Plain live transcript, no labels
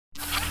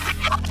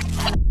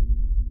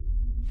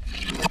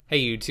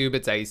Hey YouTube,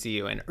 it's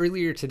ICU, and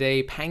earlier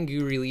today,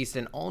 Pangu released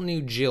an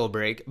all-new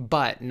jailbreak,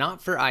 but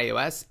not for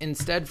iOS,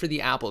 instead for the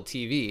Apple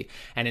TV.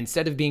 And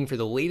instead of being for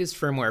the latest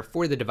firmware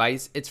for the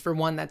device, it's for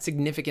one that's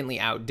significantly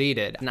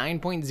outdated,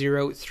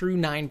 9.0 through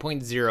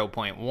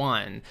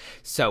 9.0.1.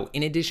 So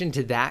in addition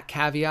to that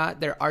caveat,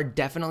 there are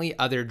definitely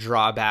other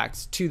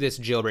drawbacks to this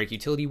jailbreak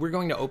utility. We're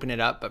going to open it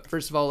up, but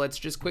first of all, let's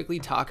just quickly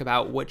talk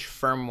about which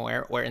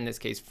firmware, or in this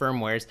case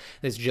firmwares,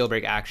 this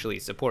jailbreak actually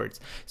supports.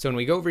 So when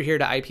we go over here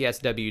to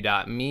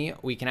ipsw.me,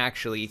 we can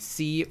actually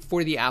see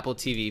for the Apple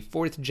TV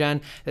 4th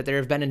gen that there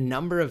have been a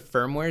number of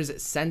firmwares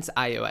since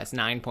iOS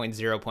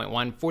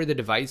 9.0.1 for the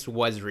device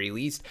was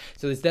released.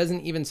 So this doesn't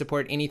even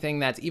support anything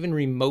that's even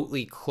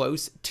remotely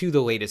close to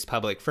the latest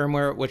public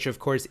firmware, which of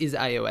course is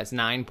iOS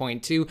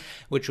 9.2,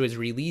 which was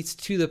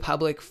released to the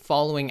public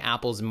following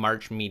Apple's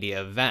March media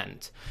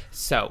event.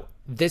 So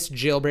this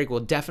jailbreak will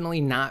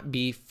definitely not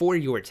be for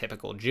your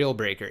typical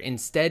jailbreaker.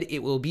 Instead,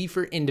 it will be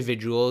for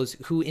individuals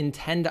who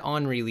intend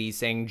on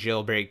releasing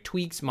jailbreak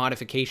tweaks,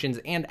 modifications,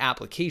 and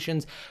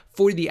applications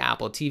for the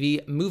Apple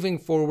TV moving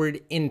forward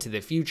into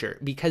the future.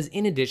 Because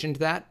in addition to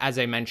that, as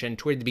I mentioned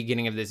toward the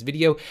beginning of this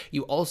video,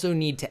 you also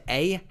need to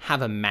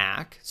have a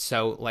Mac,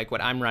 so like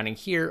what I'm running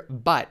here,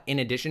 but in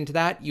addition to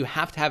that, you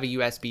have to have a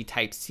USB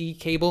Type-C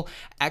cable,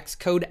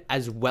 Xcode,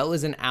 as well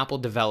as an Apple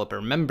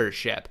developer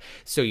membership.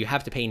 So you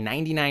have to pay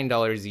 $99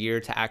 a year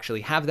to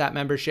actually have that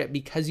membership,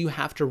 because you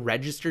have to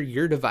register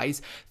your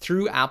device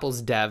through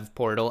Apple's dev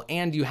portal,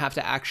 and you have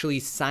to actually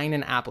sign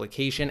an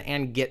application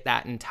and get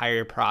that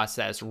entire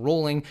process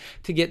rolling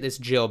to get this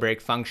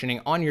jailbreak functioning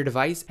on your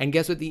device. And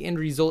guess what the end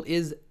result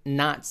is?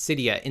 Not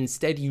Cydia.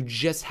 Instead, you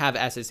just have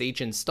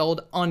SSH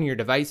installed on your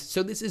device.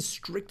 So this is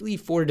strictly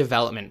for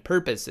development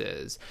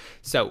purposes.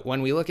 So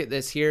when we look at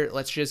this here,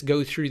 let's just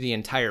go through the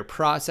entire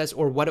process,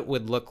 or what it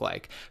would look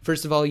like.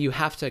 First of all, you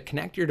have to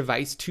connect your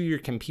device to your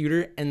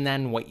computer, and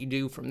then what you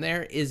do from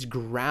there is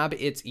grab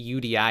its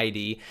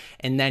UDID,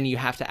 and then you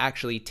have to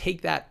actually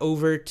take that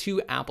over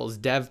to Apple's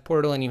dev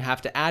portal, and you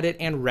have to add it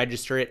and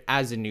register it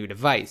as a new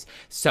device.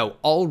 So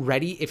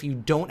already, if you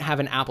don't have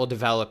an Apple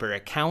developer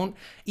account,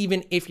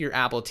 even if your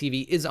Apple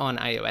TV is on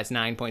iOS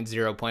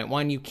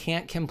 9.0.1, you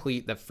can't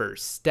complete the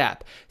first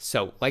step.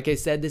 So like I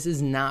said, this is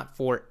not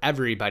for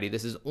everybody.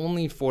 This is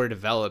only for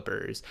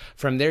developers.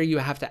 From there, you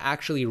have to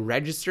actually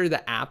register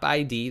the app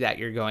ID that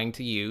you're going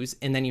to use,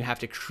 and then you have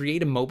to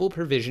create a mobile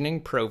provisioning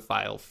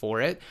profile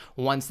for it.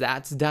 Once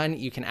that's done,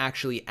 you can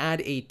actually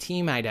add a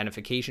team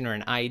identification or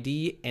an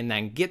ID and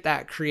then get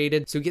that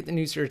created. So get the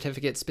new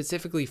certificate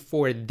specifically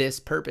for this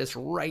purpose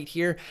right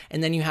here,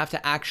 and then you have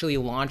to actually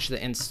launch the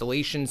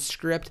installation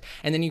script,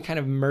 and then you kind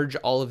of merge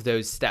all of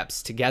those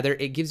steps together.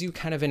 It gives you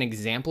kind of an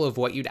example of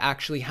what you'd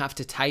actually have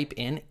to type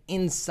in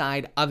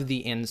inside of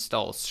the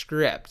install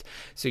script.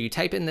 So you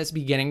type in this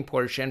beginning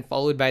portion,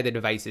 followed by the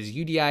device's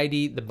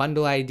UDID, the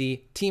bundle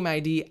ID, team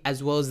ID,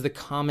 as well as the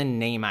common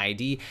name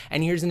ID.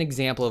 And here's an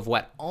example of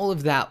what all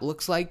of that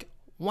looks like.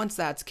 Once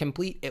that's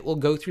complete, it will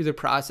go through the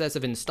process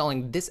of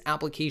installing this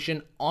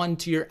application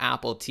onto your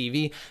Apple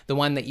TV, the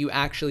one that you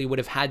actually would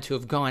have had to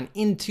have gone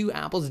into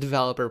Apple's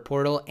developer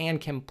portal and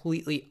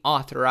completely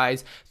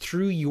authorize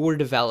through your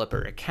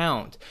developer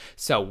account.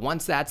 So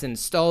once that's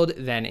installed,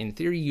 then in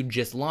theory, you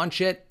just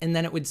launch it, and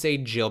then it would say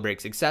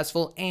jailbreak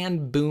successful,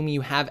 and boom,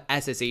 you have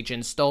SSH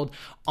installed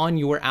on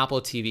your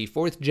Apple TV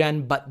 4th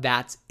gen, but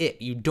that's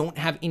it. You don't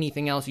have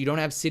anything else. You don't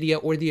have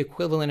Cydia or the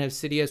equivalent of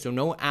Cydia, so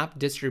no app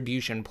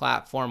distribution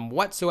platform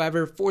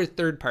whatsoever for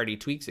third-party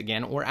tweaks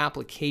again, or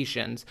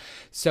applications.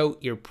 So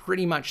you're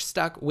pretty much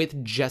stuck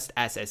with just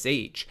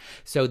SSH.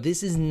 So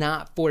this is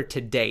not for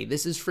today.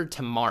 This is for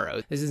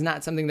tomorrow. This is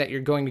not something that you're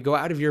going to go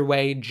out of your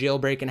way,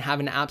 jailbreak, and have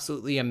an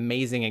absolutely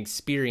amazing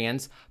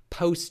experience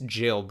post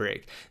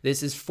jailbreak.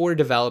 This is for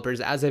developers,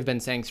 as I've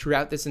been saying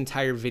throughout this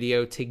entire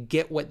video, to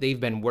get what they've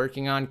been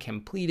working on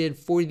completed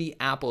for the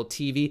Apple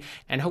TV,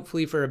 and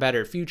hopefully for a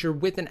better future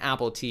with an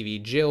Apple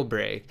TV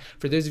jailbreak.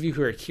 For those of you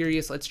who are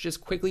curious, let's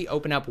just quickly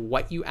open up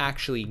what you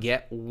actually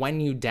get when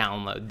you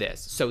download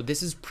this. So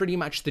this is pretty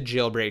much the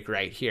jailbreak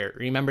right here.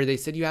 Remember, they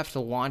said you have to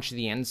launch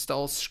the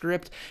install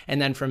script, and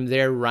then from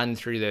there run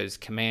through those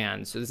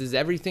commands. So this is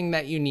everything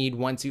that you need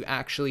once you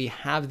actually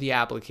have the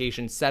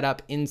application set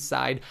up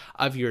inside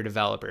of your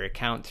developer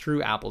account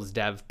through Apple's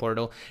dev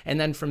portal, and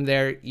then from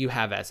there you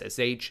have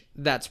SSH.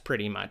 That's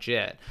pretty much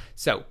it.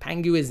 So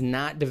Pangu is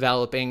not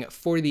developing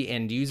for the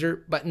end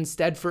user, but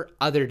instead for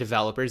other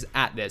developers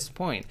at this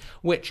point,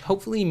 which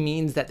hopefully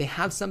means that they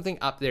have something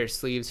up their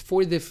sleeves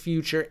for the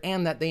future,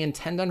 and that they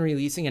intend on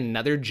releasing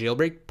another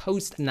jailbreak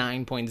post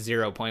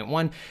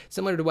 9.0.1,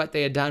 similar to what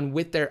they had done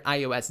with their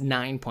iOS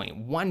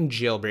 9.1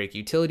 jailbreak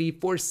utility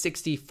for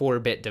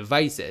 64-bit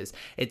devices.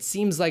 It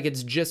seems like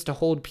it's just to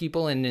hold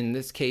people, and in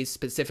this case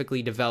specifically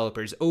specifically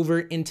developers over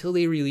until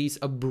they release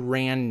a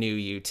brand new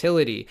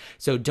utility.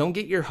 So don't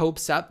get your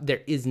hopes up.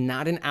 There is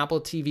not an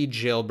Apple TV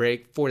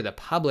jailbreak for the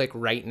public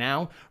right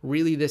now.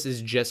 Really, this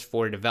is just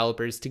for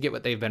developers to get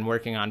what they've been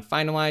working on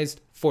finalized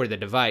for the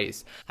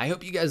device. I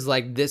hope you guys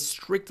liked this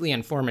strictly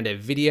informative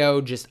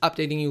video, just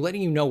updating you,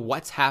 letting you know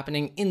what's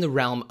happening in the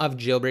realm of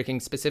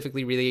jailbreaking,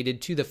 specifically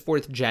related to the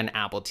 4th gen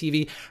Apple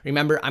TV.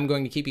 Remember, I'm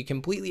going to keep you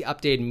completely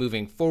updated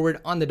moving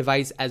forward on the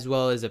device, as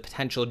well as a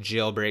potential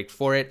jailbreak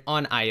for it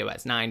on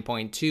iOS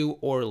 9.2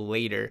 or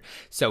later.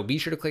 So be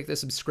sure to click the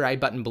subscribe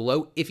button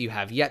below if you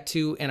have yet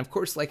to, and of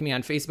course like me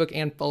on Facebook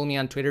and follow me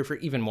on Twitter for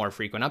even more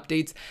frequent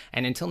updates.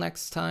 And until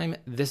next time,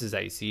 this is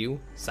ICU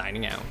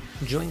signing out.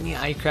 Join the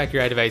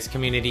iCrackUriDevice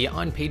community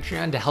on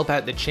Patreon to help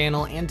out the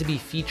channel and to be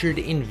featured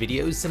in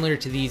videos similar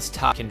to these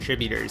top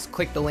contributors.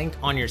 Click the link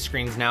on your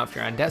screens now if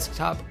you're on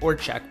desktop, or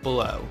check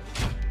below.